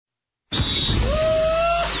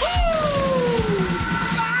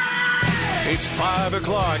It's 5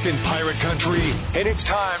 o'clock in Pirate Country, and it's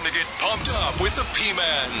time to get pumped up with the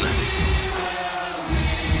P-Man.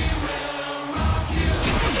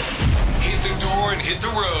 Hit the door and hit the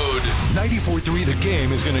road. 94.3 The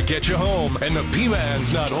Game is going to get you home, and the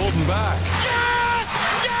P-Man's not holding back. Yes!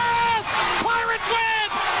 Yes! Pirates win!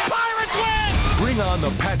 Pirates win! Bring on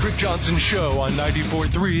the Patrick Johnson Show on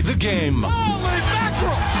 94.3 The Game. Holy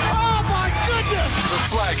mackerel! Oh, my goodness! The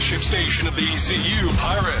flagship station of the ECU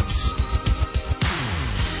Pirates.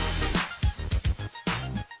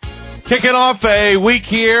 Kicking off a week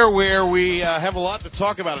here where we have a lot to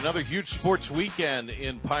talk about. Another huge sports weekend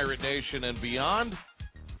in Pirate Nation and beyond.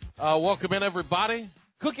 Welcome in, everybody.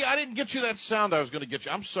 Cookie, I didn't get you that sound I was going to get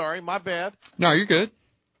you. I'm sorry. My bad. No, you're good.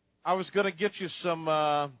 I was going to get you some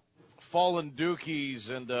Fallen Dookies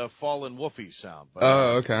and Fallen Woofy sound.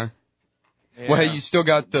 Oh, okay. Yeah. Well, hey, you still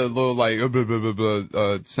got the little, like,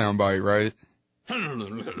 sound bite, right?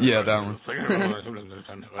 Yeah, that one.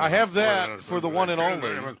 I have that for the one and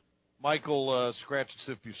only. Michael Scratch and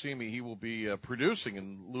Sniff Buscemi, he will be producing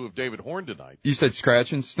in lieu of David Horn tonight. You said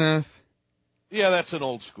Scratch and Sniff? Yeah, that's an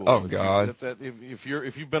old school. Oh, God. If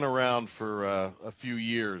you've been around for a few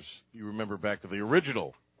years, you remember back to the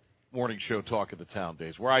original morning show Talk of the Town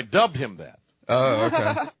days, where I dubbed him that. Oh,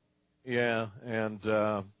 okay. Yeah, and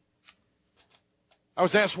I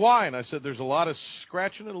was asked why, and I said there's a lot of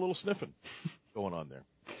scratching and a little sniffing going on there.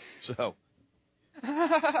 So,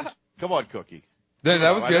 come on, Cookie.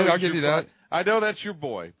 That was good. I'll give you that. I know that's your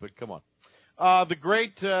boy, but come on. The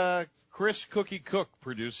great Chris Cookie Cook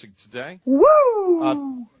producing today.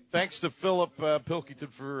 Woo! Thanks to Philip Pilkington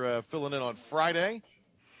for filling in on Friday.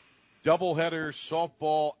 Doubleheader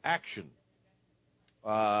softball action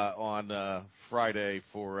on Friday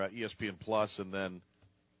for ESPN Plus, and then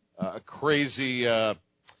a crazy.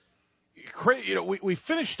 We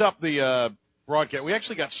finished up the broadcast. We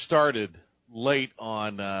actually got started late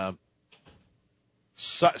on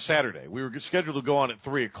Saturday. We were scheduled to go on at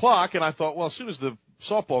 3:00, and I thought, well, as soon as the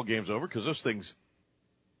softball game's over, because those things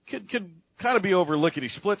can kind of be over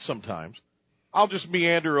lickety-split sometimes, I'll just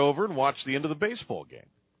meander over and watch the end of the baseball game.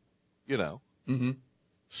 You know. Mm-hmm.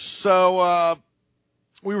 So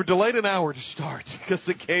we were delayed an hour to start because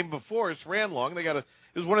the game before us ran long. It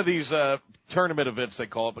was one of these tournament events, they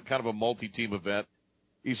call it, but kind of a multi-team event.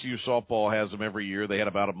 ECU softball has them every year. They had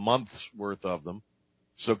about a month's worth of them.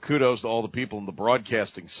 So kudos to all the people on the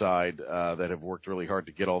broadcasting side that have worked really hard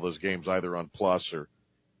to get all those games either on Plus or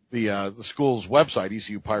the school's website,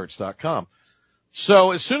 ECUPirates.com.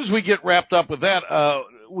 So as soon as we get wrapped up with that,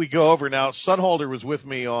 we go over. Now, Sunholder was with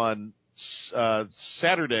me on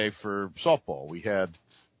Saturday for softball. We had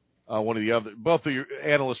both the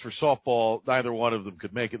analysts for softball. Neither one of them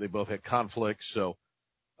could make it. They both had conflicts. So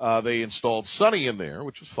they installed Sonny in there,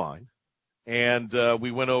 which was fine. And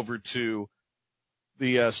we went over to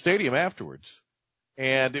the stadium afterwards,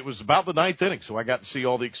 and it was about the ninth inning, so I got to see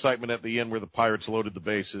all the excitement at the end where the Pirates loaded the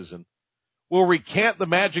bases, and we'll recant the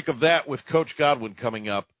magic of that with Coach Godwin coming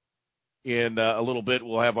up in a little bit.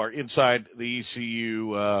 We'll have our Inside the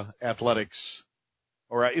ECU Athletics,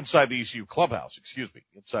 or Inside the ECU Clubhouse,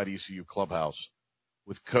 Inside ECU Clubhouse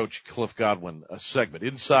with Coach Cliff Godwin, a segment.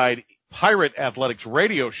 Inside Pirate Athletics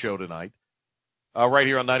radio show tonight. Right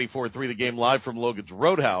here on 94.3, The Game, live from Logan's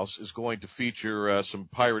Roadhouse, is going to feature some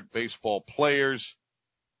Pirate baseball players.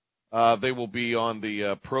 They will be on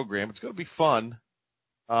the program. It's going to be fun.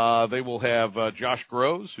 They will have Josh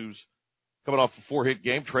Groves, who's coming off a 4-hit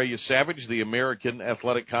game. Trey Savage, the American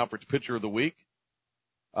Athletic Conference Pitcher of the Week.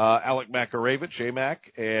 Alec Makaravich, AMAC,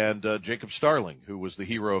 and Jacob Starling, who was the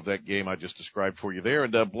hero of that game I just described for you there.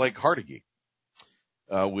 And Blake Hardigy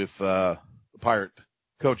with the Pirate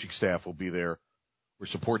coaching staff will be there. Or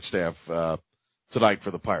support staff tonight for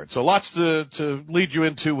the Pirates. So lots to lead you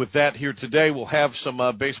into with that here today. We'll have some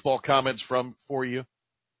baseball comments for you.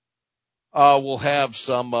 We'll have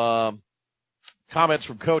some comments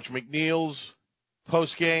from Coach McNeil's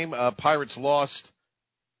post game. Pirates lost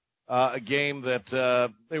a game that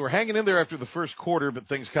they were hanging in there after the first quarter, but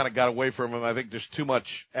things kind of got away from them. I think there's too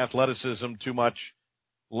much athleticism, too much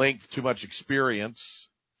length, too much experience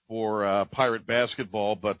for Pirate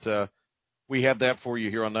basketball, but we had that for you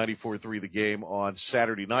here on 94.3 The Game on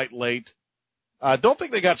Saturday night late. Don't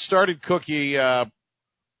think they got started, Cookie, because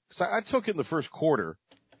I took in the first quarter.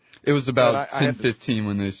 It was about 10:15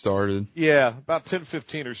 when they started. Yeah, about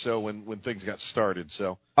 10:15 or so when things got started.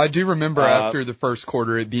 So I do remember after the first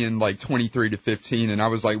quarter it being like 23-15, and I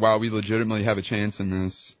was like, wow, we legitimately have a chance in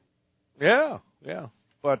this. Yeah.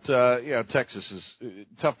 But, Texas is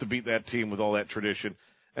tough to beat that team with all that tradition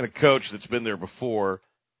and a coach that's been there before.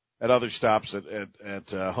 at other stops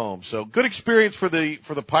at home. So good experience for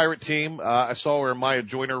the Pirate team. I saw where Maya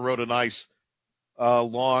Joyner wrote a nice,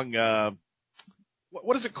 long,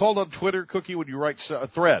 what is it called on Twitter, Cookie, when you write a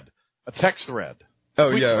thread, a text thread?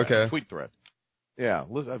 Oh, tweet yeah, thread, okay. Tweet thread. Yeah,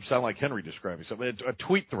 I sound like Henry describing something. A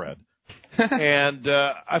tweet thread. And,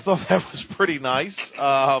 I thought that was pretty nice.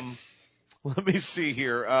 Let me see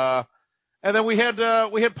here. And then we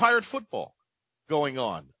had Pirate football going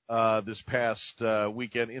on, this past,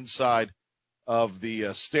 weekend inside of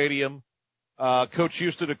the, stadium. Coach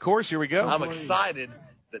Houston, of course, here we go. I'm excited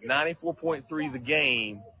that 94.3 The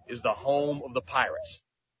Game is the home of the Pirates.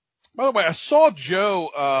 By the way, I saw Joe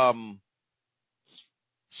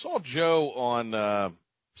on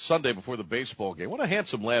Sunday before the baseball game. What a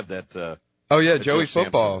handsome lad that Oh yeah, that Joey Joe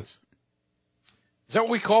Football. Is that what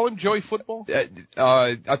we call him, Joey Football?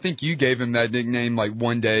 I think you gave him that nickname like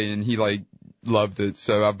one day and he like loved it,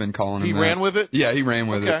 so I've been calling him He that. ran with it? Yeah, he ran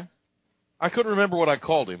with Okay. it. I couldn't remember what I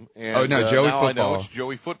called him. And, Oh, no, Joey now I know Football. it's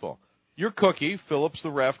Joey Football. You're Cookie, Phillips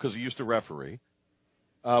the ref because he used to referee.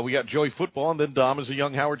 We got Joey Football, and then Dom is a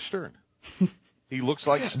young Howard Stern. He looks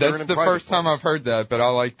like Stern. That's in the private first time parts. I've heard that, but I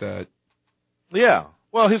like that. Yeah.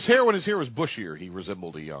 Well, his hair when his hair was bushier, he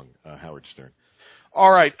resembled a young Howard Stern.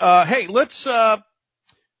 All right. Hey, let's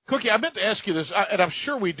Cookie, I meant to ask you this, and I'm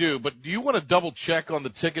sure we do, but do you want to double check on the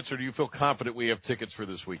tickets, or do you feel confident we have tickets for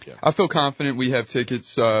this weekend? I feel confident we have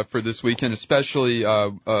tickets for this weekend, especially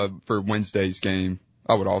for Wednesday's game,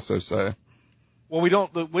 I would also say. Well, we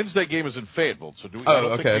don't. The Wednesday game is in Fayetteville, so I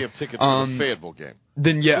don't think we have tickets for the Fayetteville game.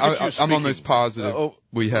 Then yeah, I'm almost positive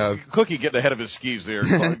we have. Cookie getting ahead of his skis there.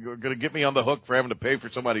 Going to get me on the hook for having to pay for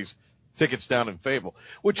somebody's tickets down in Fayetteville,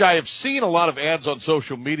 which I have seen a lot of ads on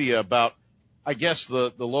social media about. I guess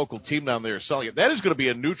the local team down there is selling it. That is going to be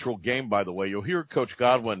a neutral game, by the way. You'll hear Coach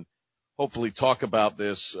Godwin hopefully talk about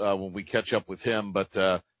this when we catch up with him, but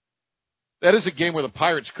that is a game where the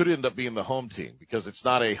Pirates could end up being the home team because it's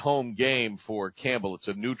not a home game for Campbell. It's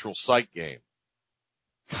a neutral site game.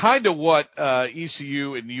 Kind of what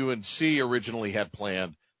ECU and UNC originally had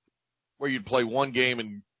planned, where you'd play one game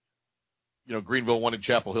in Greenville, one in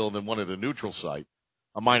Chapel Hill, and then one at a neutral site,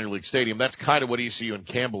 a minor league stadium. That's kind of what ECU and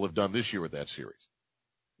Campbell have done this year with that series,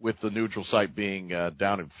 with the neutral site being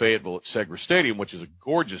down in Fayetteville at Segra Stadium, which is a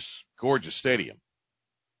gorgeous, gorgeous stadium.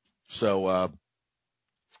 So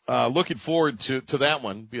looking forward to that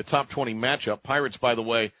one. Be a top 20 matchup. Pirates, by the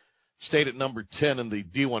way, stayed at number 10 in the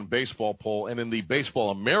D1 baseball poll, and in the Baseball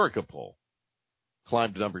America poll,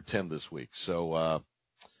 climbed to number 10 this week. So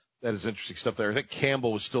that is interesting stuff there. I think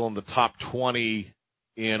Campbell was still in the top 20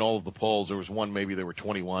 in all of the polls. There was one, maybe there were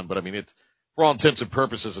 21, but I mean, it's for all intents and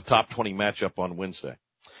purposes a top 20 matchup on Wednesday.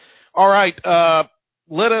 All right.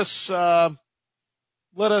 Let us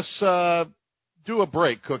do a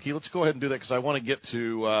break, Cookie. Let's go ahead and do that because I want to get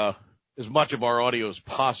to, as much of our audio as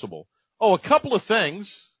possible. Oh, a couple of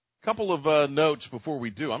things, couple of, notes before we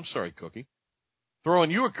do. I'm sorry, Cookie.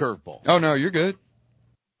 Throwing you a curveball. Oh no, you're good.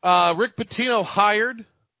 Rick Pitino hired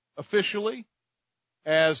officially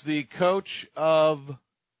as the coach of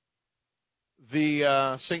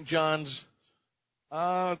the St. John's,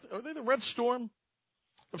 are they the Red Storm?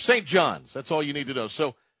 Of St. John's. That's all you need to know.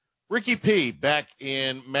 So Ricky P. back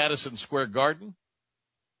in Madison Square Garden.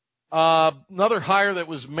 Another hire that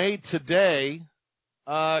was made today,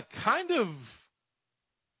 or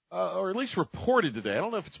at least reported today. I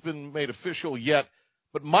don't know if it's been made official yet,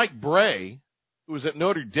 but Mike Bray, who was at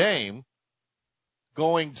Notre Dame,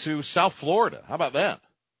 going to South Florida. How about that?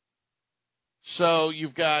 So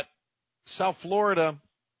you've got South Florida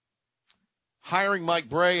hiring Mike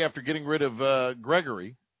Bray after getting rid of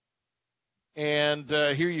Gregory. And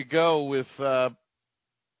here you go with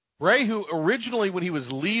Bray, who originally, when he was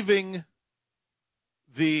leaving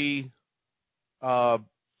the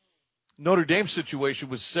Notre Dame situation,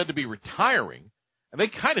 was said to be retiring. And they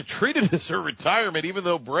kind of treated it as a retirement, even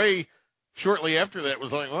though Bray, shortly after that,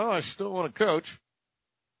 was like, well, I still want to coach.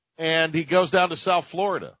 And he goes down to South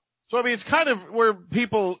Florida. So, I mean, it's kind of where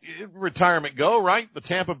people in retirement go, right? The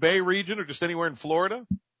Tampa Bay region or just anywhere in Florida.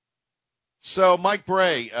 So Mike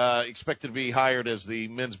Bray, expected to be hired as the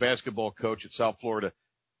men's basketball coach at South Florida.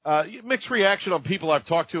 Mixed reaction on people I've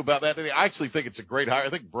talked to about that. I actually think it's a great hire. I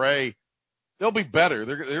think Bray, they'll be better.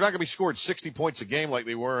 They're not going to be scoring 60 points a game like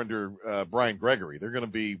they were under, Brian Gregory. They're going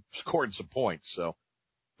to be scoring some points. So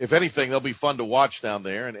if anything, they'll be fun to watch down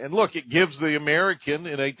there. And look, it gives the American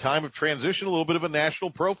in a time of transition a little bit of a national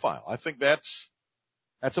profile. I think that's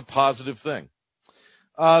a positive thing.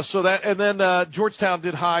 Georgetown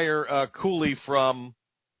did hire, Cooley from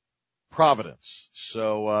Providence.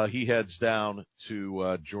 So, he heads down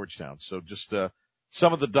to, Georgetown. So just,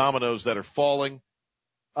 some of the dominoes that are falling.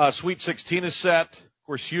 Sweet 16 is set. Of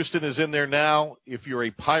course, Houston is in there now. If you're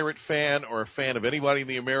a Pirate fan or a fan of anybody in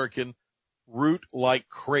the American, root like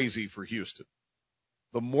crazy for Houston.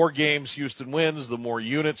 The more games Houston wins, the more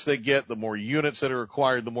units they get, the more units that are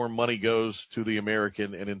acquired, the more money goes to the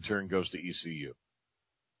American and in turn goes to ECU.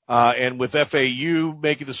 And with FAU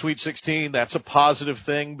making the Sweet 16, that's a positive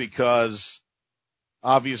thing because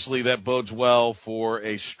obviously that bodes well for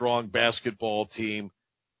a strong basketball team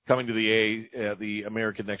coming to the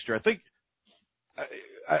American next year. I think,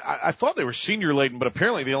 I thought they were senior laden, but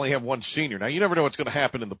apparently they only have one senior. Now you never know what's going to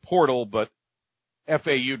happen in the portal, but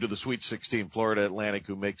FAU to the Sweet 16, Florida Atlantic,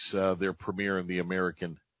 who makes their premiere in the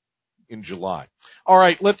American in July. All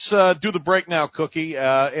right, let's do the break now, Cookie,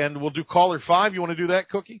 and we'll do caller 5. You want to do that,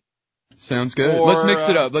 Cookie? Sounds good. Let's mix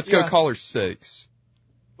it up. Let's go caller 6.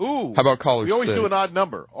 Ooh. How about caller 6? We always do an odd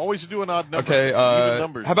number. Always do an odd number. Okay,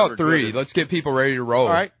 how about 3? Let's get people ready to roll.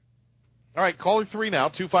 All right, caller 3 now,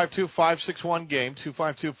 252-561-GAME,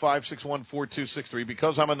 252-561-4263,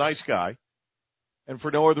 because I'm a nice guy, and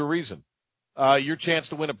for no other reason. Your chance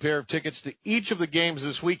to win a pair of tickets to each of the games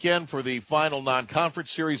this weekend for the final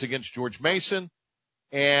non-conference series against George Mason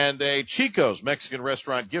and a Chico's Mexican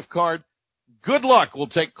restaurant gift card. Good luck. We'll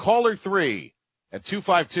take caller 3 at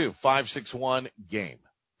 252-561-GAME.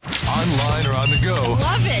 Online or on the go.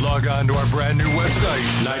 Love it. Log on to our brand new website,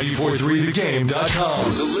 943thegame.com.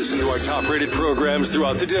 To listen to our top-rated programs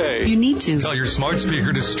throughout the day. You need to. Tell your smart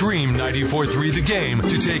speaker to stream 94.3 The Game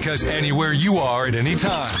to take us anywhere you are at any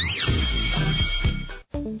time.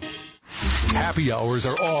 Happy hours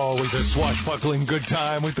are always a swashbuckling good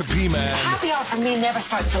time with the P-Man. Happy hour for me never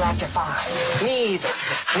starts till after 5. Me either.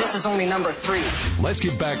 This is only number 3. Let's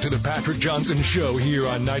get back to the Patrick Johnson Show here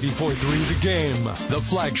on 94.3 The Game, the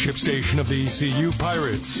flagship station of the ECU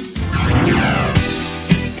Pirates.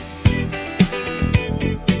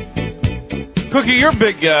 Cookie, you're a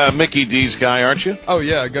big Mickey D's guy, aren't you? Oh,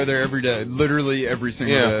 yeah, I go there every day. Literally every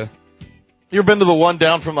single day. You ever been to the one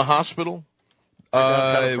down from the hospital?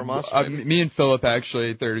 Me and Philip actually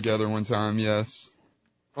ate there together one time, yes.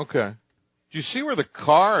 Okay. Did you see where a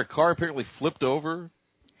car apparently flipped over?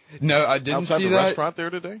 No, I didn't see that. Outside the restaurant there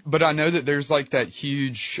today? But I know that there's like that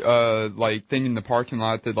huge, thing in the parking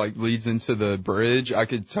lot that like leads into the bridge. I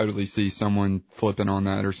could totally see someone flipping on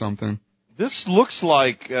that or something. This looks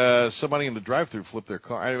like, somebody in the drive-thru flipped their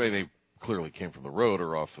car. Anyway, they clearly came from the road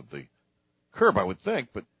or off of the curb, I would think,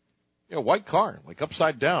 but white car, like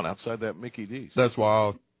upside down outside that Mickey D's. That's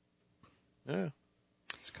wild. Yeah.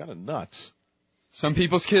 It's kind of nuts. Some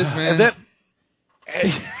people's kids, man.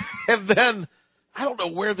 And then, I don't know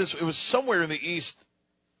where it was somewhere in the east.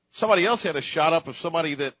 Somebody else had a shot up of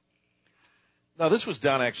somebody this was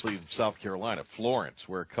down actually in South Carolina, Florence,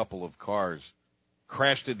 where a couple of cars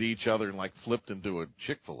crashed into each other and like flipped into a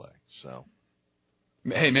Chick-fil-A. So.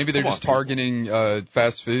 Hey, maybe they're just targeting,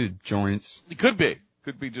 fast food joints. It could be.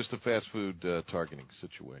 Could be just a fast food targeting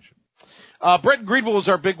situation. Brett in Greenville is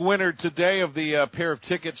our big winner today of the pair of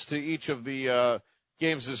tickets to each of the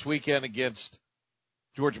games this weekend against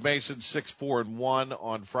George Mason, 6-4-1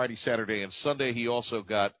 on Friday, Saturday, and Sunday. He also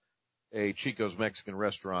got a Chico's Mexican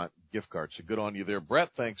restaurant gift card. So good on you there, Brett.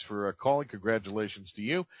 Thanks for calling. Congratulations to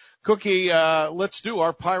you. Cookie, let's do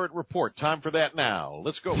our Pirate Report. Time for that now.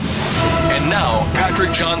 Let's go. And now,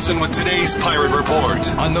 Patrick Johnson with today's Pirate Report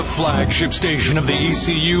on the flagship station of the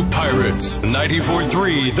ECU Pirates,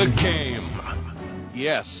 94.3 The Game.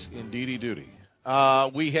 Yes, indeedy duty.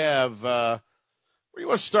 We have, where do you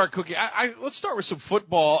want to start, Cookie? Let's start with some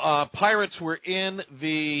football. Pirates were in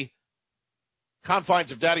the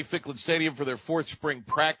confines of Dowdy Ficklin Stadium for their 4th spring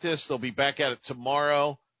practice. They'll be back at it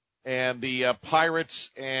tomorrow. And the Pirates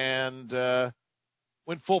went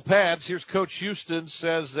full pads. Here's Coach Houston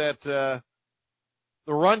says that the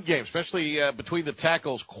run game, especially between the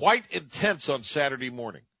tackles, quite intense on Saturday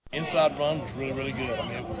morning. Inside run was really, really good. I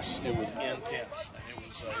mean, it was intense. It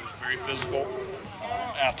was very physical.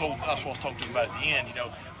 That's what I was talking to him about at the end.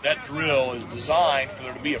 That drill is designed for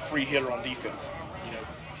there to be a free hitter on defense.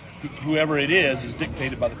 Whoever it is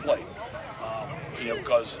dictated by the play.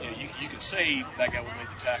 Because you can say that guy would make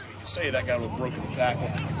the tackle, you can say that guy would have broken the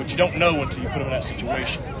tackle, but you don't know until you put him in that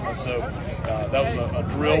situation. And so that was a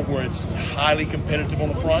drill where it's highly competitive on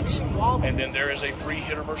the fronts, and then there is a free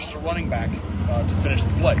hitter versus a running back to finish the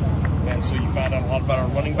play. And so you find out a lot about our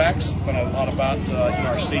running backs, you find out a lot about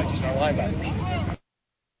our safeties and our linebackers.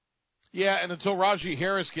 Yeah, and until Rajee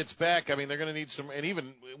Harris gets back, I mean, they're going to need some, and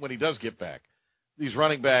even when he does get back, these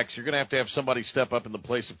running backs, you're going to have somebody step up in the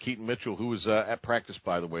place of Keaton Mitchell, who was at practice,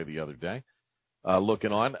 by the way, the other day,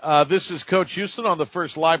 looking on. This is Coach Houston on the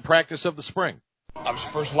first live practice of the spring.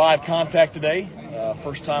 Obviously, first live contact today.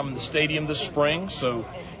 first time in the stadium this spring, so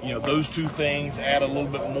those two things add a little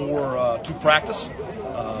bit more to practice.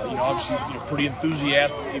 Obviously, pretty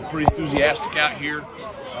enthusiastic out here.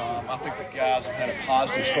 I think the guys have had a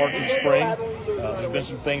positive start to the spring. There's been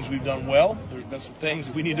some things we've done well. There's been some things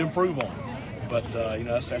that we need to improve on. But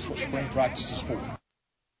that's what spring practice is for.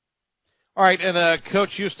 All right, and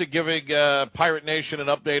Coach Houston giving Pirate Nation an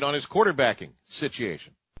update on his quarterbacking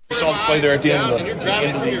situation. We saw the play there at the end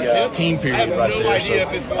of the team period right there.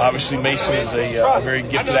 So obviously Mason is a very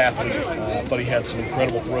gifted athlete. I thought he had some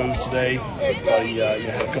incredible throws today. I thought he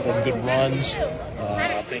had a couple of good runs.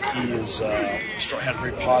 I think he had a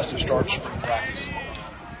very positive start to spring practice.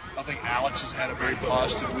 I think Alex has had a very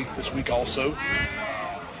positive week this week also.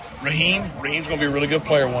 Raheem's going to be a really good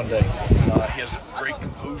player one day. He has great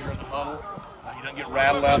composure in the huddle. He doesn't get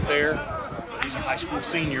rattled out there. But he's a high school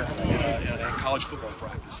senior in college football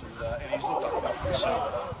practice, and he's looked like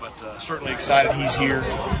that. But certainly excited he's here,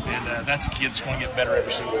 and that's a kid that's going to get better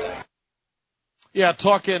every single day. Yeah,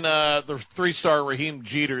 talking the 3-star Raheem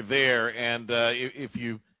Jeter there, and if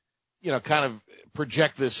you kind of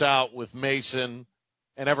project this out with Mason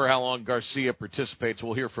and ever how long Garcia participates,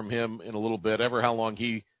 we'll hear from him in a little bit. Ever how long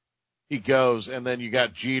he goes, and then you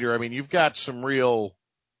got Jeter. I mean, you've got some real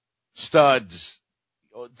studs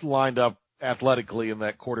lined up athletically in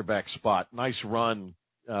that quarterback spot. Nice run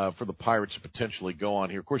for the Pirates to potentially go on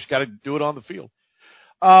here. Of course, you got to do it on the field.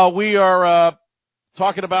 We are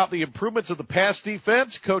talking about the improvements of the pass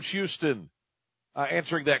defense. Coach Houston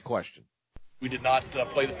answering that question. We did not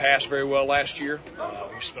play the pass very well last year.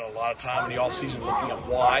 We spent a lot of time in the offseason looking at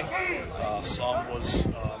why. Some was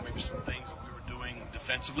maybe some things that we were doing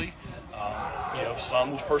defensively.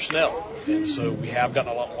 Some was personnel. And so we have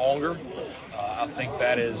gotten a lot longer. I think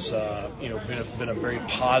that has been a very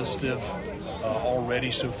positive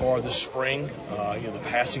already so far this spring. The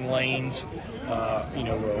passing lanes,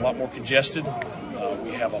 we're a lot more congested.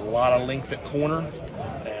 We have a lot of length at corner,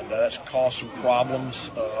 and that's caused some problems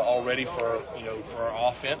already for our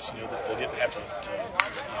offense. That they didn't have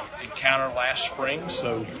to encounter last spring.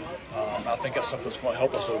 So I think that's something that's going to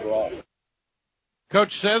help us overall.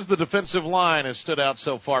 Coach says the defensive line has stood out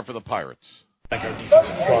so far for the Pirates. I think our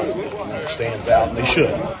defensive front is the one that stands out, and they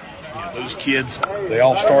should. Those kids, they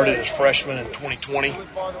all started as freshmen in 2020.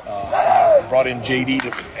 Brought in JD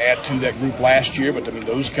to add to that group last year, but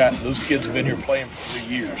those kids have been here playing for 3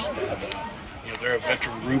 years. And, they're a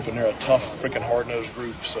veteran group, and they're a tough, freaking hard-nosed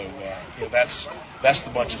group. So that's the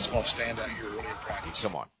bunch that's going to stand out here early in practice.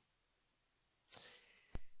 Come on.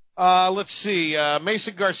 Let's see.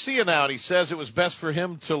 Mason Garcia now, and he says it was best for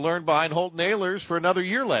him to learn behind Holton Ahlers for another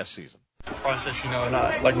year last season. Process,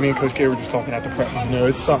 and like me and Coach K were just talking after practice,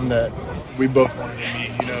 it's something that we both wanted in me,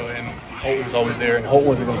 and Holt was always there, and Holt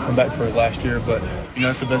wasn't going to come back for it last year, but,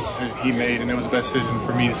 it's the best decision he made, and it was the best decision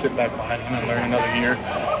for me to sit back behind him and learn another year.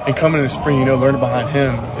 And coming in the spring, learning behind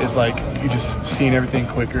him is like you just seeing everything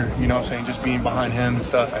quicker, just being behind him and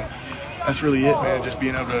stuff, and that's really it, man, just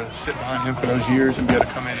being able to sit behind him for those years and be able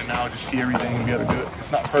to come in and now just see everything and be able to do it.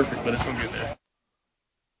 It's not perfect, but it's going to get there.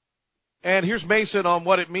 And here's Mason on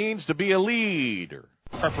what it means to be a leader.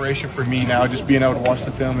 Preparation for me now, just being able to watch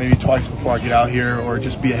the film maybe twice before I get out here or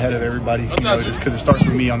just be ahead of everybody, just because it starts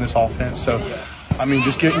with me on this offense. So,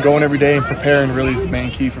 just getting going every day and preparing really is the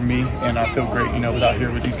main key for me. And I feel great, with out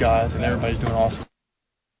here with these guys, and everybody's doing awesome.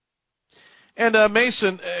 And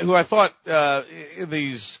Mason, who I thought in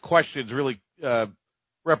these questions really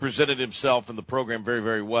represented himself and the program very,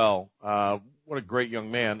 very well, what a great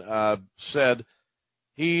young man, said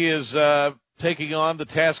he is taking on the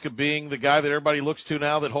task of being the guy that everybody looks to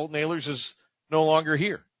now that Holton Ahlers is no longer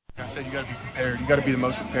here. Like I said, you got to be prepared. You got to be the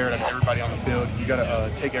most prepared out of everybody on the field. You got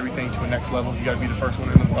to take everything to a next level. You got to be the first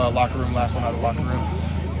one in the locker room, last one out of the locker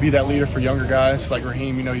room. Be that leader for younger guys like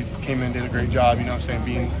Raheem. He came in and did a great job. I'm trying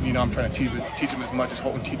to teach him as much as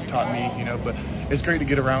Holton taught me. But it's great to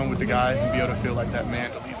get around with the guys and be able to feel like that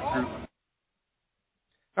man to lead the group.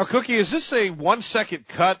 Now, Cookie, is this a 1 second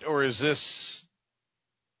cut or is this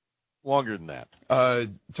longer than that?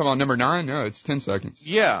 Talking about number 9? No, it's 10 seconds.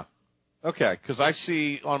 Yeah. Okay, because I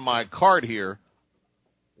see on my card here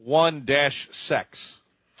 1-sex.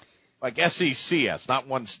 Like SECS, not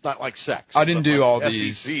like sex. I didn't do like all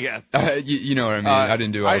these. SECS. You know what I mean. I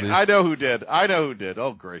didn't do all these. I know who did.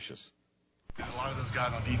 Oh, gracious. A lot of those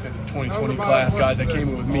guys on defense in 2020 class, guys that came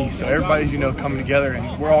in with me. So everybody's, coming together,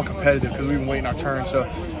 and we're all competitive because we've been waiting our turn. So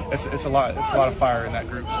it's a lot of fire in that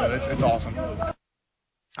group. So it's awesome.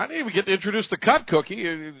 I didn't even get to introduce the cut, Cookie.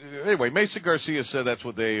 Anyway, Mason Garcia said that's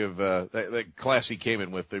what they have, that class he came in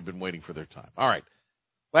with. They've been waiting for their time. All right.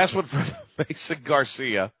 Last one for Mason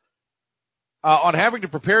Garcia. on having to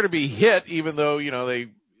prepare to be hit, even though, they,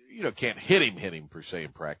 can't hit him per se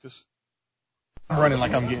in practice. I'm running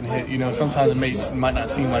like I'm getting hit. Sometimes it might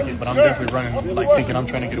not seem like it, but I'm definitely running like thinking I'm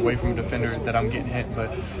trying to get away from a defender that I'm getting hit.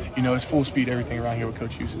 But, it's full speed everything around here with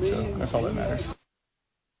Coach Houston, so that's all that matters.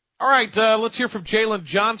 All right, let's hear from Jalen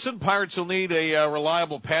Johnson. Pirates will need a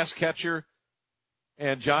reliable pass catcher,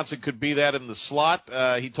 and Johnson could be that in the slot.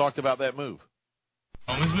 He talked about that move.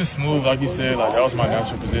 It's been smooth, like you said. Like that was my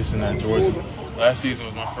natural position at Georgia. Last season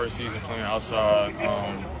was my first season playing outside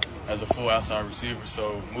as a full outside receiver.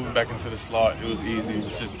 So moving back into the slot, it was easy.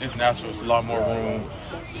 It's natural. It's a lot more room.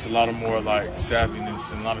 Just a lot of more like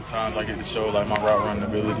savviness, and a lot of times I get to show like my route running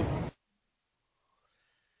ability.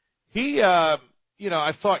 He,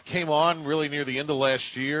 I thought came on really near the end of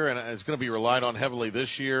last year, and is going to be relied on heavily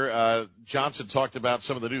this year. Johnson talked about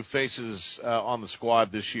some of the new faces on the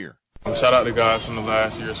squad this year. Shout out to guys from the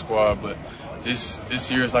last year's squad, but this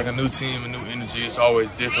year is like a new team, a new energy. It's always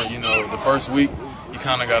different. The first week you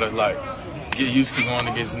kind of got to like get used to going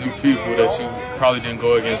against new people that you probably didn't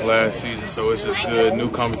go against last season. So it's just good, new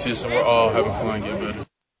competition. We're all having fun, getting better.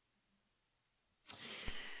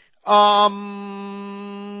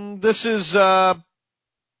 This is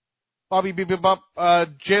Bobby Bebop.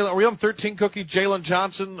 Jalen, are we on 13 Cookie? Jalen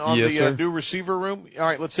Johnson on the new receiver room. All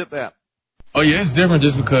right, let's hit that. Oh yeah, it's different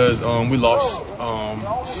just because we lost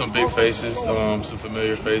some big faces, some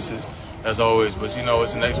familiar faces, as always. But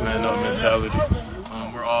it's a next man up mentality.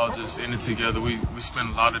 We're all just in it together. We spend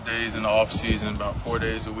a lot of days in the off season, about 4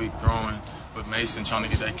 days a week throwing with Mason, trying to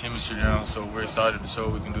get that chemistry down. So we're excited to show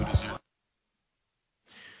what we can do this year.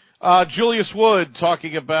 Julius Wood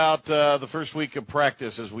talking about the first week of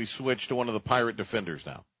practice as we switch to one of the Pirate defenders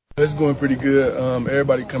now. It's going pretty good.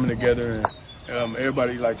 Everybody coming together, and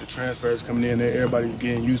everybody, like the transfers coming in there, everybody's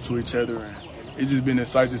getting used to each other. And it's just been a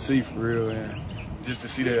sight to see for real. And just to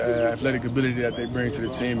see the athletic ability that they bring to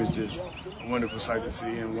the team is just a wonderful sight to see.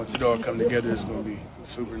 And once it all come together, it's going to be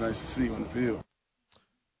super nice to see on the field.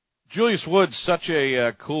 Julius Wood's such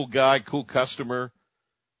a cool guy, cool customer.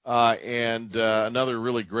 And another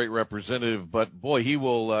really great representative, but boy, he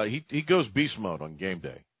will, he goes beast mode on game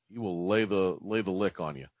day. He will lay the lick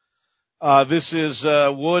on you. This is,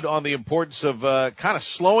 Wood on the importance of, kind of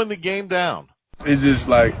slowing the game down. It's just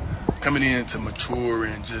like coming in to mature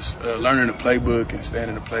and just, learning the playbook and staying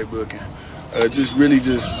in the playbook and, just really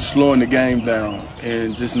just slowing the game down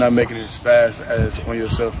and just not making it as fast as on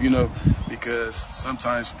yourself, because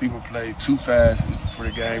sometimes people play too fast for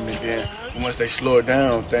the game, and then once they slow it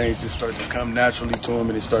down, things just start to come naturally to them,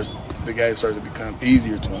 and the game starts to become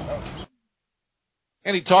easier to them.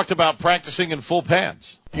 And he talked about practicing in full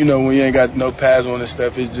pads. When you ain't got no pads on and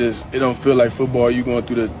stuff, it don't feel like football. You're going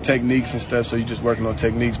through the techniques and stuff, so you're just working on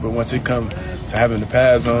techniques. But once it comes to having the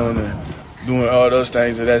pads on and doing all those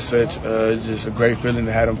things and that such, it's just a great feeling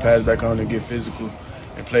to have them pads back on and get physical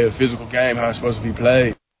and play a physical game how it's supposed to be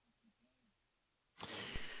played.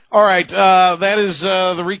 All right, that is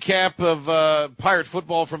the recap of Pirate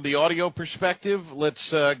football from the audio perspective.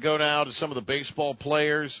 Let's go now to some of the baseball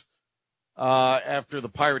players after the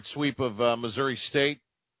Pirate sweep of Missouri State.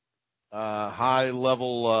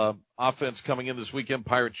 High-level offense coming in this weekend.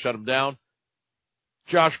 Pirates shut them down.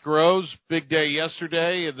 Josh Groves, big day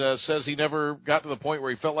yesterday, and says he never got to the point where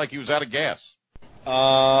he felt like he was out of gas.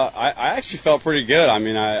 I actually felt pretty good. I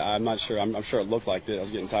mean, I'm not sure. I'm sure it looked like it. I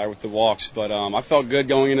was getting tired with the walks, but I felt good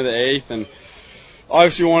going into the eighth, and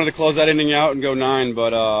obviously wanted to close that inning out and go 9,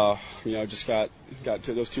 but just got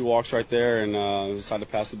to those 2 walks right there, and it was time to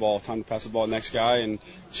pass the ball to the next guy, and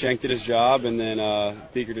Shank did his job, and then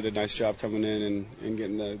Beaker did a nice job coming in and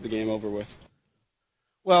getting the game over with.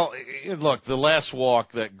 Well, look, the last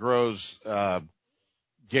walk that Groves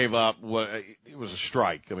gave up, it was a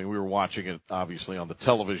strike. I mean, we were watching it obviously on the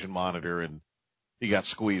television monitor, and he got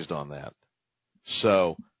squeezed on that.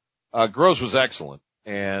 So Groves was excellent,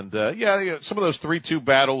 and some of those 3-2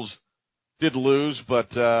 battles did lose,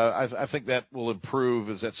 but I think that will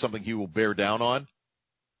improve. Is that something he will bear down on?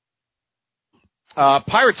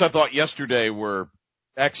 Pirates, I thought yesterday were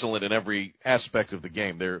excellent in every aspect of the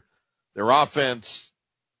game. Their offense.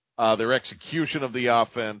 Their execution of the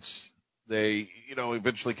offense, they,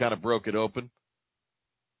 eventually kind of broke it open.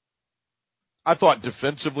 I thought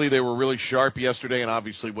defensively they were really sharp yesterday, and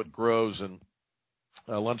obviously what Groves and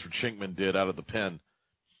Lunsford Shinkman did out of the pen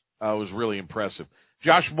was really impressive.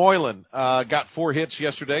 Josh Moylan got 4 hits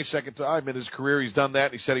yesterday, second time in his career he's done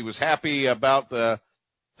that. He said he was happy about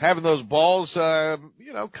having those balls,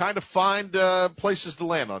 kind of find places to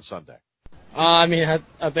land on Sunday. I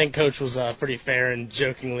think Coach was pretty fair and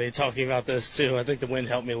jokingly talking about this too. I think the wind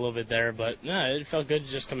helped me a little bit there, but no, it felt good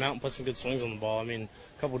to just come out and put some good swings on the ball. I mean,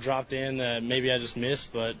 couple dropped in that maybe I just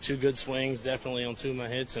missed, but 2 good swings definitely on 2 of my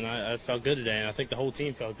hits, and I felt good today, and I think the whole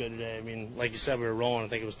team felt good today. I mean, like you said, we were rolling. I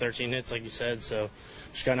think it was 13 hits, like you said, so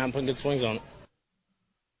just got out and putting good swings on it.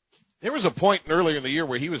 There was a point earlier in the year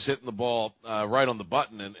where he was hitting the ball right on the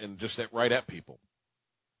button and just right at people.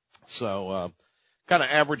 So kind of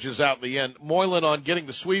averages out in the end. Moylan on getting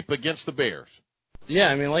the sweep against the Bears. Yeah,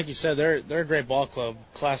 I mean, like you said, they're a great ball club.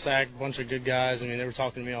 Class act, bunch of good guys. I mean, they were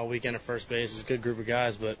talking to me all weekend at first base. It's a good group of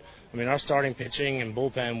guys. But, I mean, our starting pitching and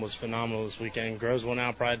bullpen was phenomenal this weekend. Groves went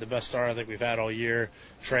out, probably the best start I think we've had all year.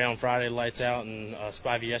 Trey on Friday, lights out, and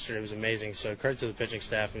Spivey yesterday was amazing. So credit to the pitching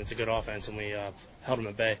staff, and it's a good offense, and we held them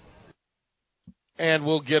at bay. And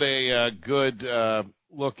we'll get a good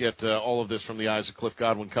look at all of this from the eyes of Cliff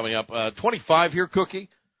Godwin coming up. 25 here, Cookie.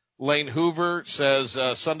 Lane Hoover says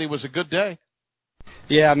Sunday was a good day.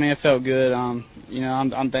 Yeah, I mean, it felt good. You know,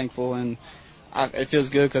 I'm thankful, and it feels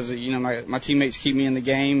good because, you know, my teammates keep me in the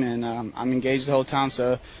game, and I'm engaged the whole time.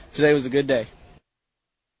 So today was a good day.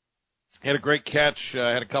 Had a great catch,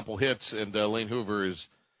 had a couple hits, and Lane Hoover is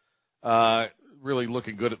really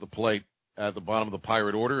looking good at the plate at the bottom of the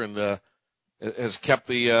Pirate order, and has kept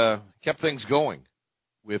things going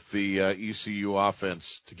with the ECU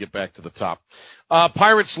offense to get back to the top.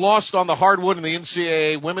 Pirates lost on the hardwood in the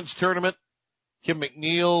NCAA women's tournament. Kim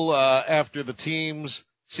McNeil after the team's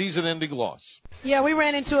season-ending loss. Yeah, we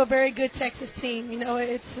ran into a very good Texas team. You know,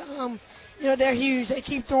 it's you know, they're huge. They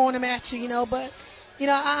keep throwing them at you. You know, but you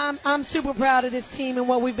know, I'm super proud of this team and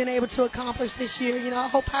what we've been able to accomplish this year. You know, I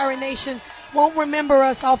hope Pirate Nation won't remember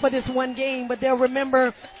us off of this one game, but they'll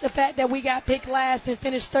remember the fact that we got picked last and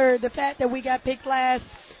finished third, the fact that we got picked last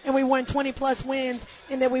and we won 20-plus wins,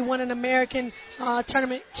 and that we won an American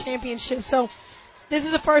tournament championship. So this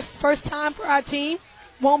is the first time for our team.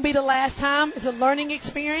 Won't be the last time. It's a learning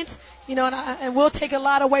experience, you know, and we'll take a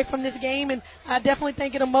lot away from this game, and I definitely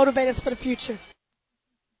think it'll motivate us for the future.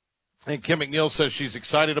 And Kim McNeil says she's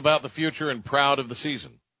excited about the future and proud of the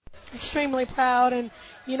season. Extremely proud, and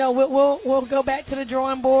you know, we'll go back to the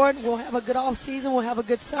drawing board. We'll have a good off season. We'll have a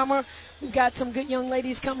good summer. We've got some good young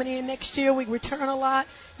ladies coming in next year. We return a lot,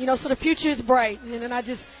 you know, so the future is bright. And I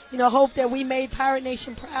just, you know, hope that we made Pirate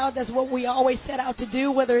Nation proud. That's what we always set out to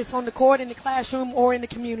do, whether it's on the court, in the classroom, or in the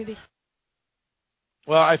community.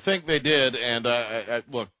 Well, I think they did, and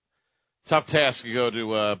look, tough task to go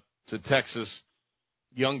to Texas,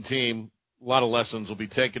 young team. A lot of lessons will be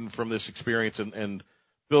taken from this experience, and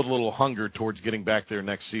build a little hunger towards getting back there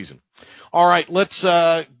next season. All right, let's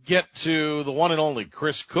get to the one and only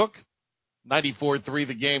Chris Cook, 94.3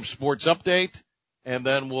 The Game Sports Update, and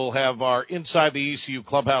then we'll have our Inside the ECU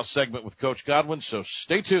Clubhouse segment with Coach Godwin, so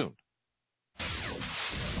stay tuned.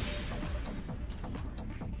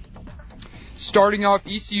 Starting off,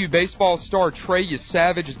 ECU baseball star Trey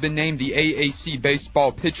Yesavage has been named the AAC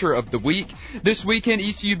Baseball Pitcher of the Week. This weekend,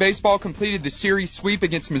 ECU baseball completed the series sweep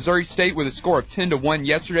against Missouri State with a score of 10-1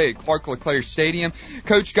 yesterday at Clark LeClaire Stadium.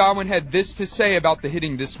 Coach Godwin had this to say about the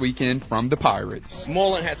hitting this weekend from the Pirates.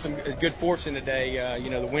 Moylan had some good fortune today.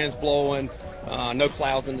 You know, the wind's blowing, no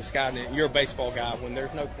clouds in the sky. And you're a baseball guy. When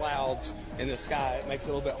there's no clouds in the sky, it makes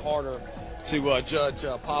it a little bit harder to judge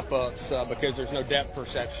pop-ups because there's no depth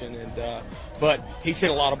perception. But he's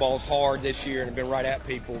hit a lot of balls hard this year and been right at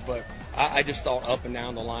people. But I just thought up and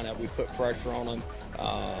down the lineup we put pressure on him.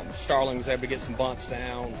 Starling was able to get some bunts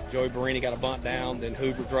down. Joey Barini got a bunt down. Then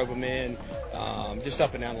Hoover drove him in. Just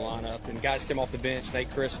up and down the lineup. And guys came off the bench. Nate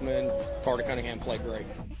Chrisman, Carter Cunningham played great.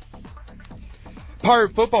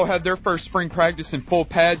 Pirate football had their first spring practice in full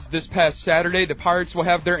pads this past Saturday. The Pirates will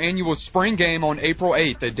have their annual spring game on April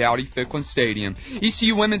 8th at Dowdy-Ficklin Stadium.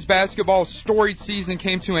 ECU women's basketball's storied season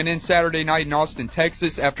came to an end Saturday night in Austin,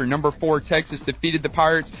 Texas, after number 4 Texas defeated the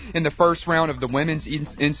Pirates in the first round of the women's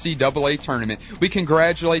NCAA tournament. We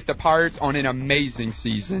congratulate the Pirates on an amazing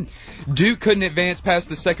season. Duke couldn't advance past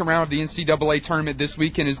the second round of the NCAA tournament this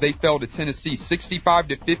weekend as they fell to Tennessee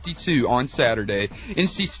 65-52 on Saturday.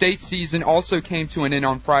 NC State's season also came to an end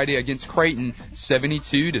on Friday against Creighton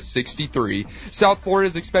 72-63. South Florida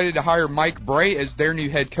is expected to hire Mike Bray as their new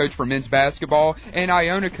head coach for men's basketball, and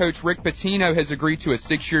Iona coach Rick Pitino has agreed to a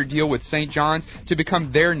 6-year deal with St. John's to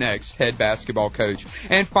become their next head basketball coach.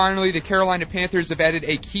 And finally, the Carolina Panthers have added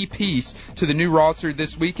a key piece to the new roster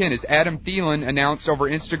this weekend as Adam Thielen announced over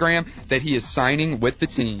Instagram that he is signing with the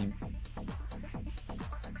team.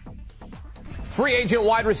 Free agent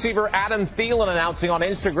wide receiver Adam Thielen announcing on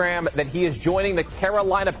Instagram that he is joining the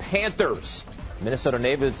Carolina Panthers. Minnesota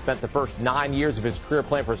native spent the first 9 years of his career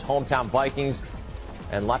playing for his hometown Vikings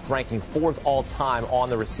and left ranking 4th all-time on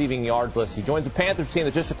the receiving yards list. He joins the Panthers team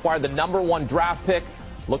that just acquired the number 1 draft pick,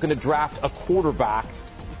 looking to draft a quarterback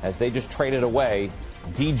as they just traded away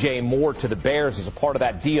DJ Moore to the Bears as a part of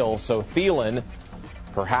that deal. So Thielen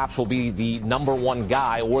perhaps will be the number 1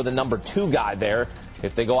 guy or the number 2 guy there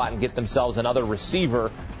if they go out and get themselves another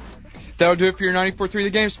receiver. That'll do it for your 94.3 The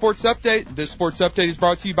Game Sports Update. This sports update is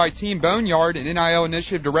brought to you by Team Boneyard, an NIL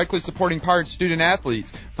initiative directly supporting Pirates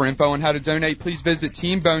student-athletes. For info on how to donate, please visit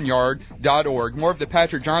teamboneyard.org. More of the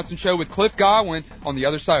Patrick Johnson Show with Cliff Godwin on the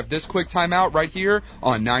other side of this quick timeout right here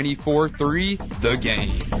on 94.3 The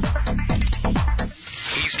Game.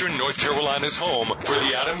 Eastern North Carolina's home for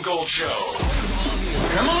the Adam Gold Show.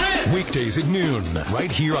 Come on in. Weekdays at noon,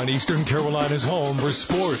 right here on Eastern Carolina's home for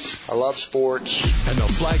sports. I love sports. And the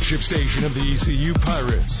flagship station of the ECU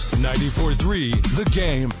Pirates, 94.3 The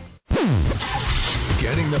Game.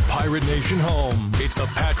 Getting the Pirate Nation home. It's the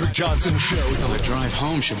Patrick Johnson Show. Well, the drive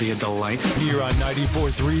home should be a delight. Here on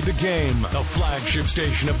 94.3 The Game, the flagship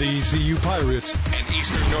station of the ECU Pirates and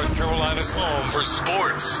Eastern North Carolina's home for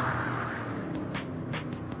sports.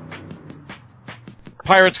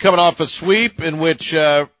 Pirates coming off a sweep in which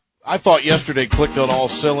I thought yesterday clicked on all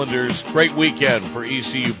cylinders. Great weekend for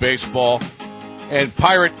ECU baseball. And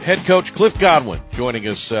Pirate head coach Cliff Godwin joining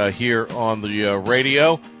us here on the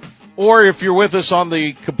radio. Or if you're with us on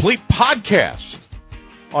the complete podcast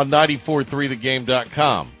on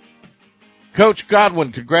 94.3thegame.com. Coach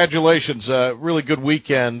Godwin, congratulations. Really good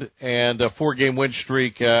weekend and a 4-game win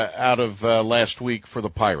streak out of last week for the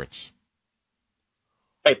Pirates.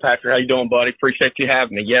 Hey, Patrick, how you doing, buddy? Appreciate you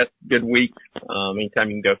having me. Yes, good week.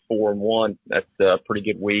 Anytime you can go 4-1, that's a pretty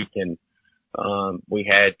good week. And we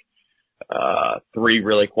had 3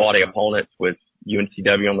 really quality opponents with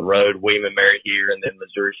UNCW on the road, William and Mary here, and then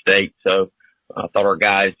Missouri State. So I thought our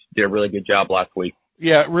guys did a really good job last week.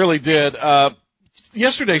 Yeah, it really did.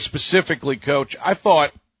 Yesterday specifically, Coach, I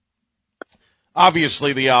thought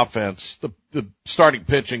obviously the offense, the starting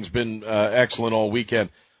pitching's been excellent all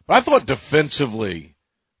weekend. But I thought defensively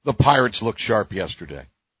the Pirates looked sharp yesterday.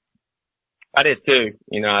 I did too.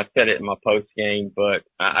 You know, I said it in my post game, but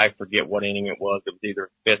I forget what inning it was. It was either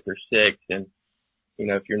 5th or 6th. And, you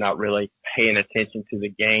know, if you're not really paying attention to the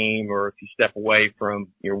game or if you step away from,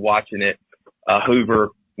 you're watching it, Hoover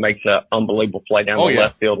makes an unbelievable play down the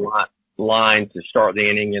left field line to start the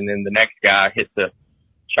inning. And then the next guy hits a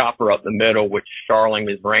chopper up the middle, which Starling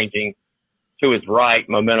is ranging to his right,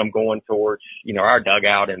 momentum going towards, you know, our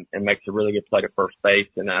dugout and makes a really good play to first base.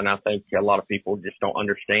 And I think a lot of people just don't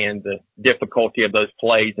understand the difficulty of those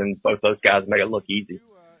plays, and both those guys made it look easy.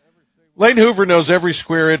 Lane Hoover knows every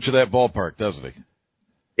square inch of that ballpark, doesn't he?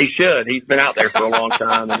 He should. He's been out there for a long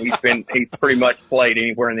time, and he's pretty much played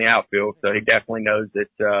anywhere in the outfield, so he definitely knows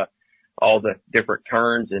that all the different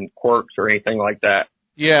turns and quirks or anything like that.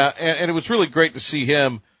 Yeah, and it was really great to see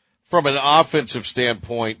him from an offensive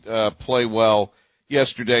standpoint, play well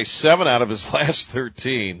yesterday. 7 out of his last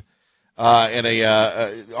 13, and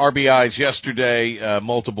RBIs yesterday,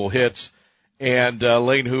 multiple hits. And,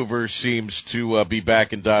 Lane Hoover seems to, be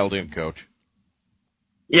back and dialed in, Coach.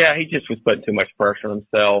 Yeah, he just was putting too much pressure on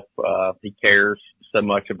himself. He cares so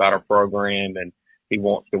much about our program and he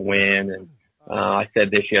wants to win. And, I said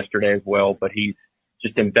this yesterday as well, but he's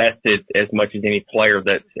just invested as much as any player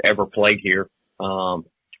that's ever played here,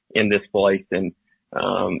 in this place, and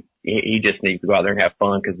he just needs to go out there and have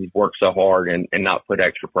fun because he's worked so hard and not put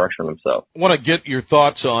extra pressure on himself. I want to get your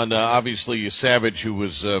thoughts on obviously Savage, who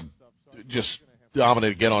was just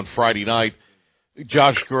dominant again on Friday night.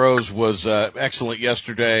 Josh Groves was excellent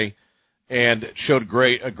yesterday and showed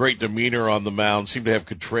a great demeanor on the mound. Seemed to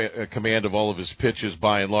have command of all of his pitches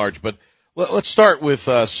by and large. But let's start with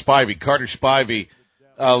Spivey. Carter Spivey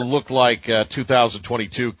looked like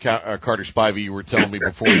 2022 Carter Spivey, you were telling me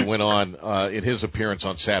before we went on in his appearance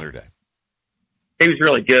on Saturday. He was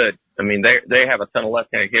really good. I mean, they have a ton of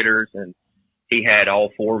left-handed hitters, and he had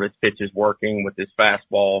all 4 of his pitches working with his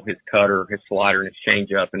fastball, his cutter, his slider, and his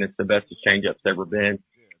changeup, and it's the best his changeup's ever been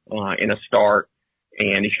in a start.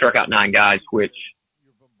 And he struck out 9 guys, which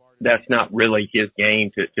that's not really his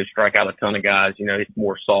game to strike out a ton of guys. You know, it's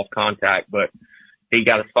more soft contact, but he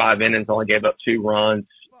got us 5 innings, only gave up 2 runs,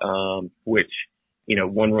 which, you know,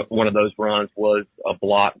 one of those runs was a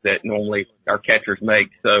block that normally our catchers make.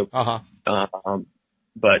 So,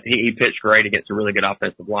 but he pitched great against a really good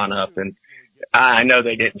offensive lineup. And I know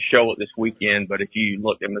they didn't show it this weekend, but if you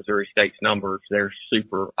look at Missouri State's numbers, they're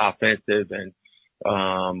super offensive, and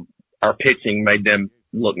our pitching made them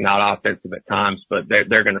look not offensive at times, but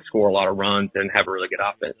they're going to score a lot of runs and have a really good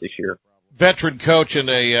offense this year. Veteran coach in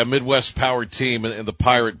a Midwest power team, and the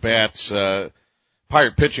Pirate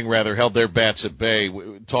pitching held their bats at bay.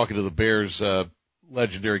 Talking to the Bears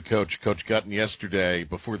legendary coach, Coach Gutton, yesterday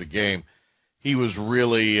before the game, he was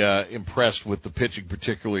really impressed with the pitching,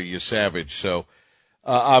 particularly Savage. So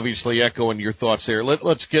obviously echoing your thoughts there.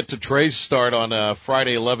 Let's get to Trey's start on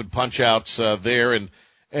Friday, 11 punch-outs there,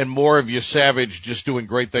 and more of Savage just doing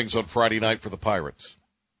great things on Friday night for the Pirates.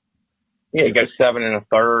 Yeah, he goes 7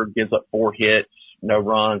 1/3, gives up 4 hits, no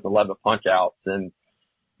runs, 11 punch-outs, and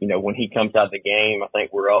when he comes out of the game, I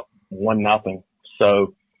think we're up 1-0.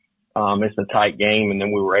 So it's a tight game, and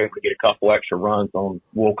then we were able to get a couple extra runs on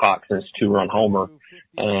Wilcoxon's 2-run homer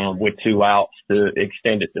with 2 outs to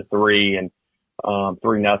extend it to 3 and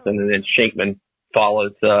 3-0. And then Shinkman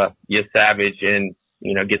follows Savage and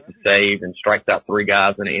gets the save and strikes out 3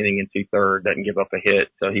 guys in an inning and 2/3, doesn't give up a hit,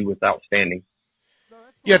 so he was outstanding.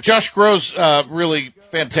 Yeah, Josh Gross really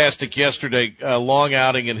fantastic yesterday. Long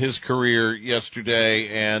outing in his career yesterday,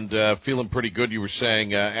 and feeling pretty good. You were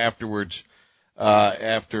saying afterwards.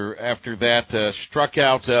 After that, struck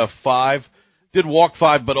out 5, did walk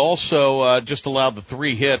 5, but also just allowed the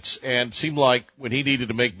 3 hits, and seemed like when he needed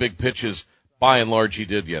to make big pitches, by and large, he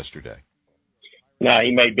did yesterday. No,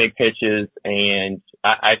 he made big pitches, and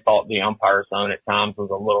I thought the umpire zone at times was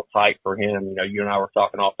a little tight for him. You and I were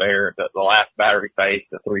talking off air, the last batter he faced,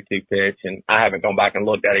 the 3-2 pitch, and I haven't gone back and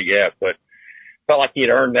looked at it yet, but felt like he had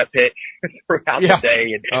earned that pitch throughout the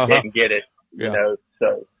day and didn't get it,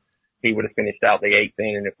 so he would have finished out the 8th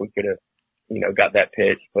inning if we could have, got that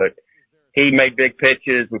pitch. But he made big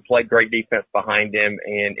pitches. We played great defense behind him,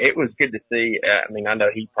 and it was good to see. I know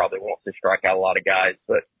he probably wants to strike out a lot of guys,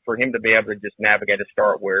 but for him to be able to just navigate a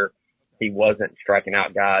start where he wasn't striking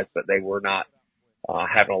out guys, but they were not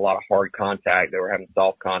having a lot of hard contact. They were having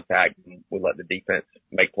soft contact, and we let the defense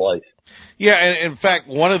make plays. Yeah, and in fact,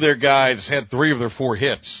 one of their guys had 3 of their 4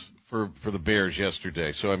 hits for the Bears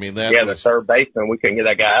yesterday. So, the third baseman, we couldn't get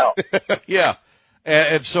that guy out. Yeah.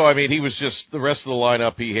 And so, he was just, the rest of the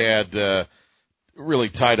lineup he had, really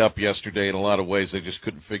tied up yesterday in a lot of ways. They just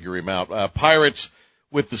couldn't figure him out. Pirates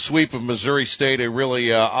with the sweep of Missouri State, a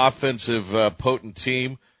really, offensive, potent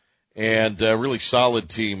team and, really solid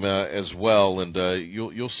team, as well. And,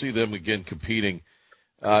 you'll see them again competing,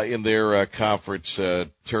 in their, conference,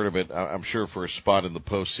 tournament, I'm sure for a spot in the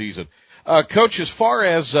postseason. Coach, as far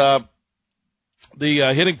as the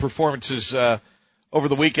hitting performances over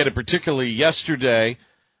the weekend, and particularly yesterday,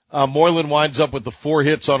 Moylan winds up with the 4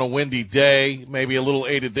 hits on a windy day, maybe a little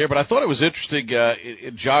aided there. But I thought it was interesting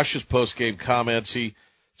in Josh's post-game comments. He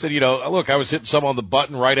said, look, I was hitting some on the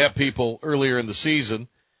button right at people earlier in the season.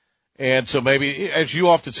 And so maybe, as you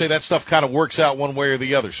often say, that stuff kind of works out one way or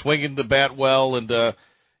the other. Swinging the bat well, and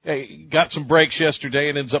got some breaks yesterday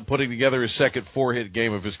and ends up putting together his second 4-hit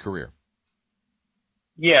game of his career.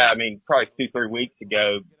 Yeah, probably 2-3 weeks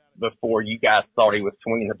ago, before you guys thought he was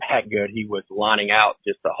swinging the bat good, he was lining out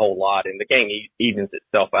just a whole lot, and the game evens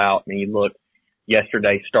itself out. You look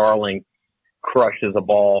yesterday, Starling crushes a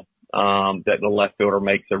ball that the left fielder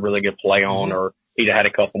makes a really good play on, or he'd have had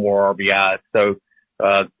a couple more RBIs. So,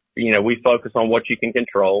 we focus on what you can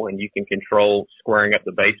control, and you can control squaring up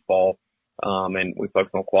the baseball, and we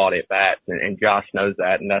focus on quality at bats, and Josh knows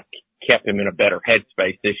that, and that's kept him in a better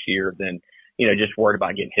headspace this year than just worried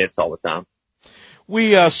about getting hits all the time.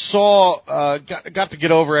 We got to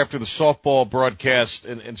get over after the softball broadcast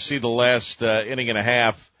and see the last inning and a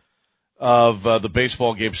half of the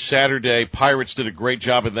baseball game Saturday. Pirates did a great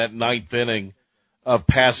job in that 9th inning of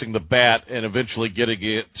passing the bat and eventually getting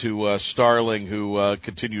it to Starling, who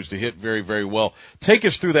continues to hit very, very well. Take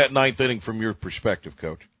us through that 9th inning from your perspective,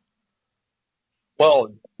 Coach.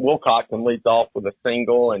 Well, Wilcoxon leads off with a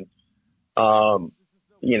single, and I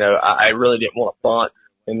really didn't want to bunt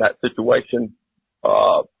in that situation.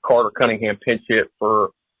 Carter Cunningham pinch hit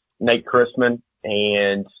for Nate Chrisman,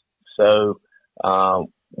 and so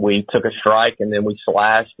we took a strike, and then we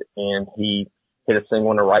slashed, and he hit a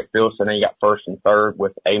single in the right field, so then you got first and third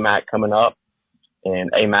with AMAC coming up,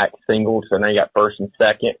 and AMAC singled, so then you got first and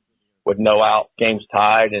second with no out, game's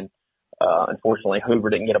tied, and unfortunately Hoover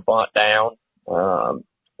didn't get a bunt down,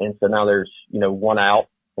 and so now there's 1 out,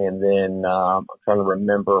 and then I'm trying to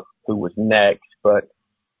remember who was next, but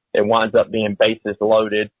it winds up being bases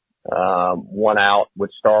loaded, 1 out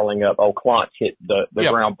with Starling up. Clonch hit the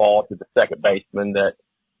ground ball to the second baseman that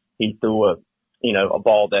he threw a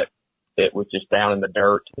ball that it was just down in the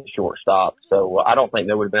dirt to the shortstop. So I don't think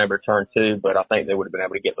they would have been able to turn 2, but I think they would have been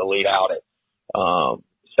able to get the lead out at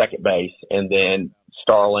second base. And then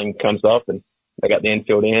Starling comes up, and they got the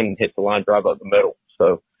infield in and hits the line drive up the middle.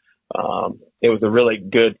 So it was a really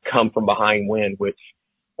good come from behind win, which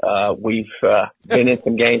we've been in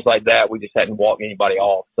some games like that. We just hadn't walked anybody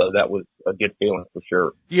off, so that was a good feeling for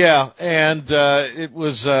sure. Yeah, and it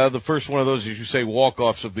was the first one of those, as you say,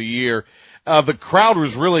 walk-offs of the year. The crowd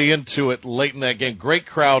was really into it late in that game. Great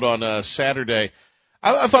crowd on Saturday.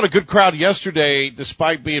 I thought a good crowd yesterday,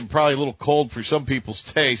 despite being probably a little cold for some people's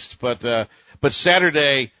taste, but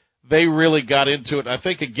Saturday they really got into it. And I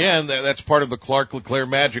think again that's part of the Clark LeClaire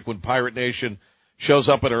magic when Pirate Nation shows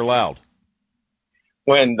up and are loud.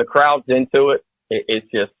 When the crowd's into it, it's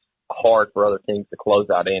just hard for other teams to close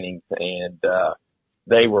out innings, and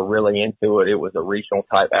they were really into it. It was a regional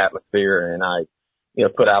type atmosphere, and I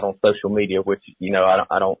put out on social media, which,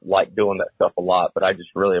 I don't like doing that stuff a lot, but I just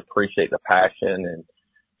really appreciate the passion and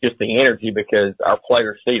just the energy because our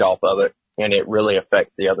players feed off of it and it really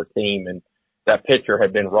affects the other team. And that pitcher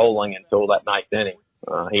had been rolling until that ninth inning.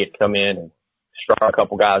 He had come in and struck a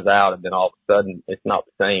couple guys out, and then all of a sudden it's not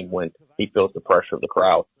the same when he feels the pressure of the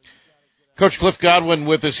crowd. Coach Cliff Godwin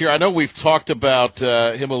with us here. I know we've talked about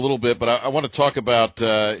him a little bit, but I want to talk about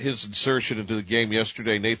his insertion into the game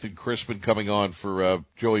yesterday. Nathan Crispin coming on for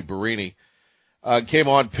Joey Barini. Came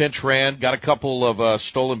on, pinch ran, got a couple of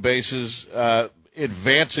stolen bases,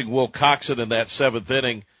 advancing Will Coxon in that seventh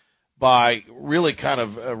inning by really kind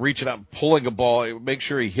of reaching out and pulling a ball, make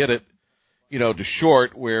sure he hit it, to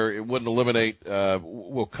short where it wouldn't eliminate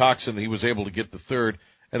Will Coxon. He was able to get the third,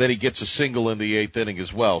 and then he gets a single in the eighth inning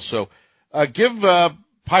as well. So give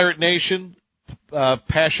Pirate Nation,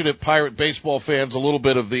 passionate Pirate baseball fans, a little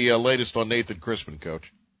bit of the latest on Nathan Crispin,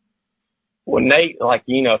 Coach. Well, Nate,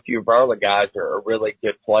 a few of our other guys are really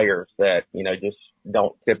good players that, just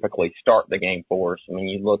don't typically start the game for us. I mean,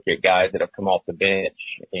 you look at guys that have come off the bench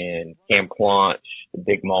and Cam Clonch, the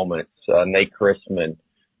big moments, Nate Crispin,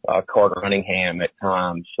 Carter Cunningham at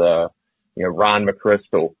times, Ryan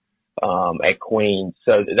McChrystal, at Queens.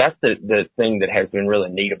 So that's the thing that has been really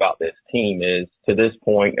neat about this team is to this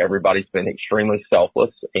point, everybody's been extremely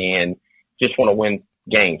selfless and just want to win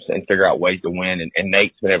games and figure out ways to win. And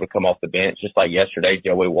Nate's been able to come off the bench just like yesterday.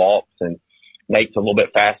 Joey walks and Nate's a little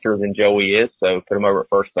bit faster than Joey is. So put him over at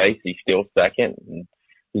first base. He's still second and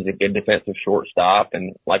he's a good defensive shortstop.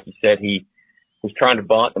 And like you said, he was trying to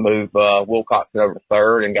bunt to move, Wilcoxon over to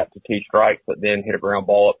third and got to 2 strikes, but then hit a ground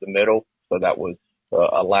ball up the middle. So that was,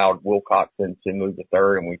 allowed Wilcoxon to move to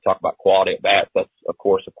third. And we talk about quality at bats. That's of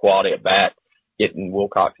course a quality at bat, getting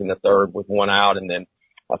Wilcoxon to third with 1 out. And then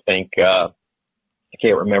I think, I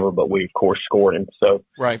can't remember, but we of course scored him. So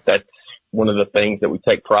right. That's one of the things that we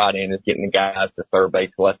take pride in is getting the guys to third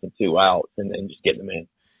base less than 2 outs and then just getting them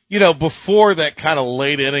in. Before that kind of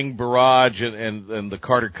late inning barrage and the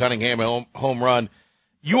Carter Cunningham home run,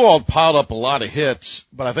 you all piled up a lot of hits,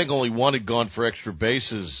 but I think only one had gone for extra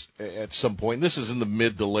bases at some point. This is in the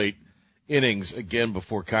mid to late innings, again,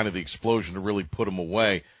 before kind of the explosion to really put them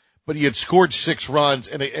away. But you had scored 6 runs,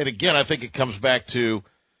 and again, I think it comes back to,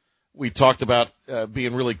 we talked about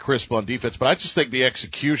being really crisp on defense, but I just think the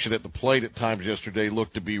execution at the plate at times yesterday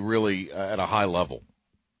looked to be really at a high level.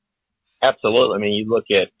 Absolutely. I mean, you look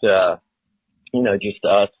at, just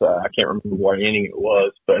us, I can't remember what inning it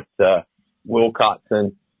was, but,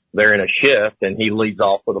 Wilcoxon, they're in a shift and he leads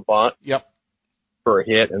off with a bunt. Yep. For a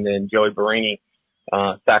hit. And then Joey Barini,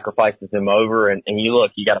 sacrifices him over. And you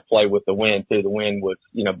look, you got to play with the wind too. The wind was,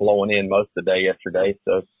 blowing in most of the day yesterday.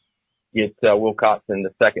 So get, Wilcoxon to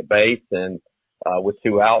second base and, with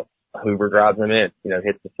 2 outs, Hoover drives him in,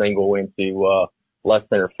 hits a single into, left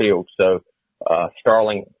center field. So,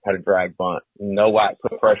 Starling had a drag bunt. Nowak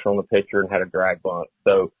put pressure on the pitcher and had a drag bunt.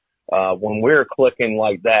 So, when we're clicking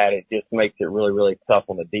like that, it just makes it really, really tough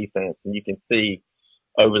on the defense. And you can see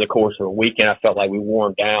over the course of a weekend, I felt like we wore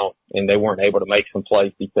them down and they weren't able to make some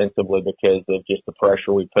plays defensively because of just the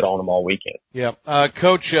pressure we put on them all weekend. Yeah.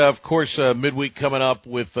 Coach, of course, midweek coming up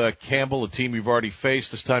with, Campbell, a team you've already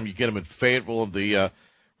faced. This time you get them in Fayetteville, the,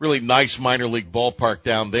 really nice minor league ballpark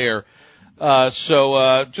down there.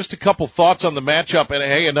 So just a couple thoughts on the matchup, and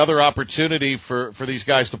hey, another opportunity for these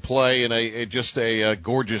guys to play in a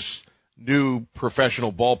gorgeous new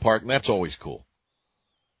professional ballpark, and that's always cool.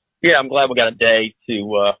 Yeah, I'm glad we got a day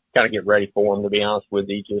to kind of get ready for them, to be honest with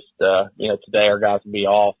you. Just today our guys will be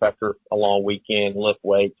off after a long weekend, lift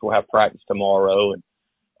weights. We'll have practice tomorrow,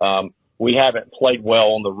 and we haven't played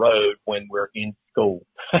well on the road when we're in school.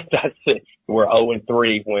 That's it. We're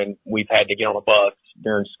 0-3 when we've had to get on a bus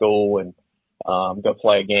during school and go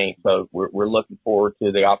play a game. So we're looking forward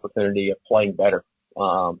to the opportunity of playing better.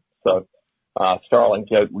 Starling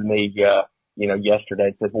joked with me,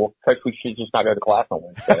 yesterday, said, well, Coach, we should just not go to class on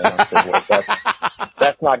Wednesday. And I said, well,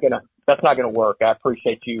 that's not gonna work. I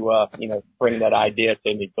appreciate you, bringing that idea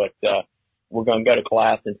to me, but, we're going to go to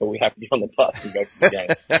class until we have to get on the bus and go to the game.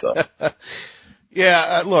 So.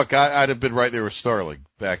 Yeah, look, I'd have been right there with Starling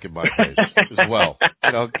back in my days as well.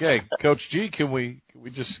 Okay, Coach G, can we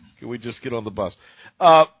just get on the bus?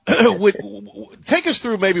 Take us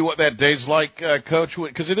through maybe what that day's like, Coach,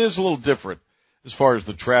 because it is a little different as far as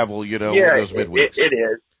the travel, you know, Yeah, those midweeks. It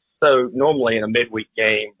is. So normally in a midweek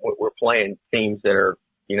game, we're playing teams that are,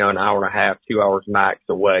 you know, an hour and a half, 2 hours max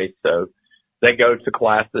away. So they go to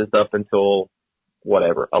classes up until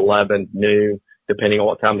 11, noon, depending on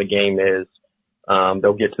what time the game is.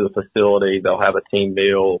 They'll get to the facility. They'll have a team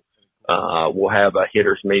meal. We'll have a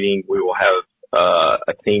hitters meeting. We will have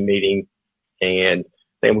a team meeting, and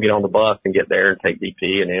then we get on the bus and get there and take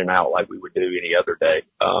DP and in and out like we would do any other day.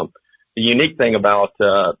 The unique thing about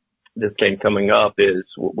this game coming up is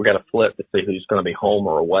we're going to flip to see who's going to be home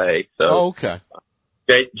or away. So, okay.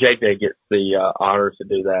 JJ gets the honors to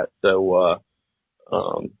do that. So,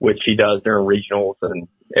 which he does during regionals and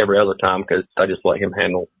every other time because I just let him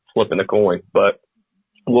handle flipping the coin. But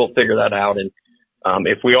we'll figure that out. And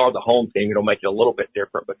if we are the home team, it'll make it a little bit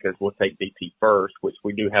different because we'll take DP first, which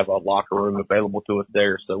we do have a locker room available to us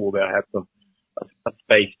there. So we'll be able to have a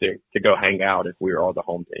space to go hang out if we are the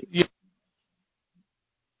home team.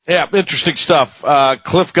 Yeah, interesting stuff.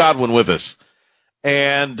 Cliff Godwin with us.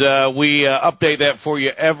 And we update that for you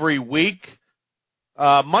every week.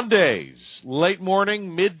 Mondays, late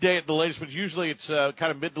morning, midday at the latest, but usually it's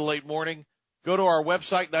kind of mid to late morning. Go to our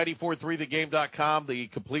website, 943thegame.com, the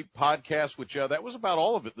complete podcast, which that was about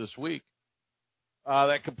all of it this week.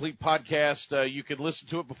 That complete podcast, you can listen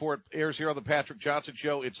to it before it airs here on the Patrick Johnson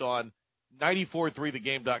Show. It's on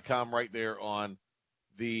 943thegame.com right there on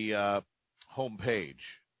the homepage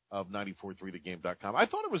of 943thegame.com. I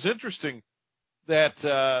thought it was interesting that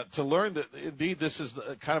to learn that indeed this is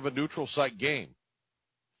kind of a neutral site game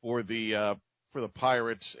for the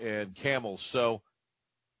Pirates and Camels. So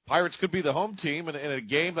Pirates could be the home team in a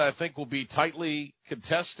game that I think will be tightly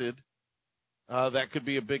contested. That could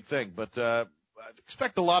be a big thing. But I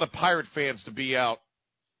expect a lot of Pirate fans to be out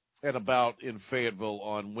and about in Fayetteville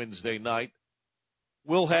on Wednesday night.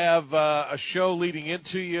 We'll have a show leading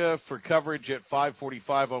into you for coverage at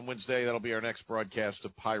 5:45 on Wednesday. That'll be our next broadcast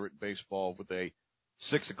of Pirate baseball with a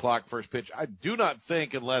 6 o'clock first pitch. I do not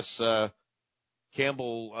think, unless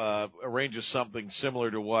Campbell arranges something similar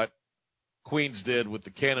to what Queens did with the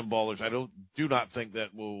Cannonballers, I do not think that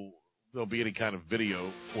there'll be any kind of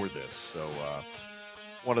video for this. So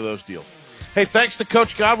one of those deals. Hey, thanks to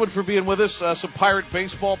Coach Godwin for being with us. Some Pirate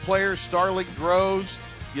baseball players, Starling Groves,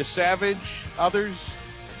 Savage, others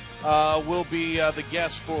will be the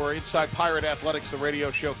guests for Inside Pirate Athletics, the radio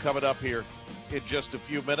show coming up here in just a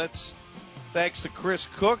few minutes. Thanks to Chris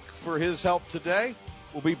Cook for his help today.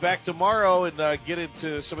 We'll be back tomorrow and get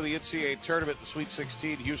into some of the NCAA tournament, the Sweet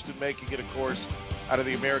 16, Houston making it, of course, out of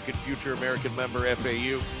the American Future American Member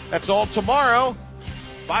FAU. That's all tomorrow,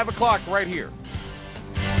 5 o'clock right here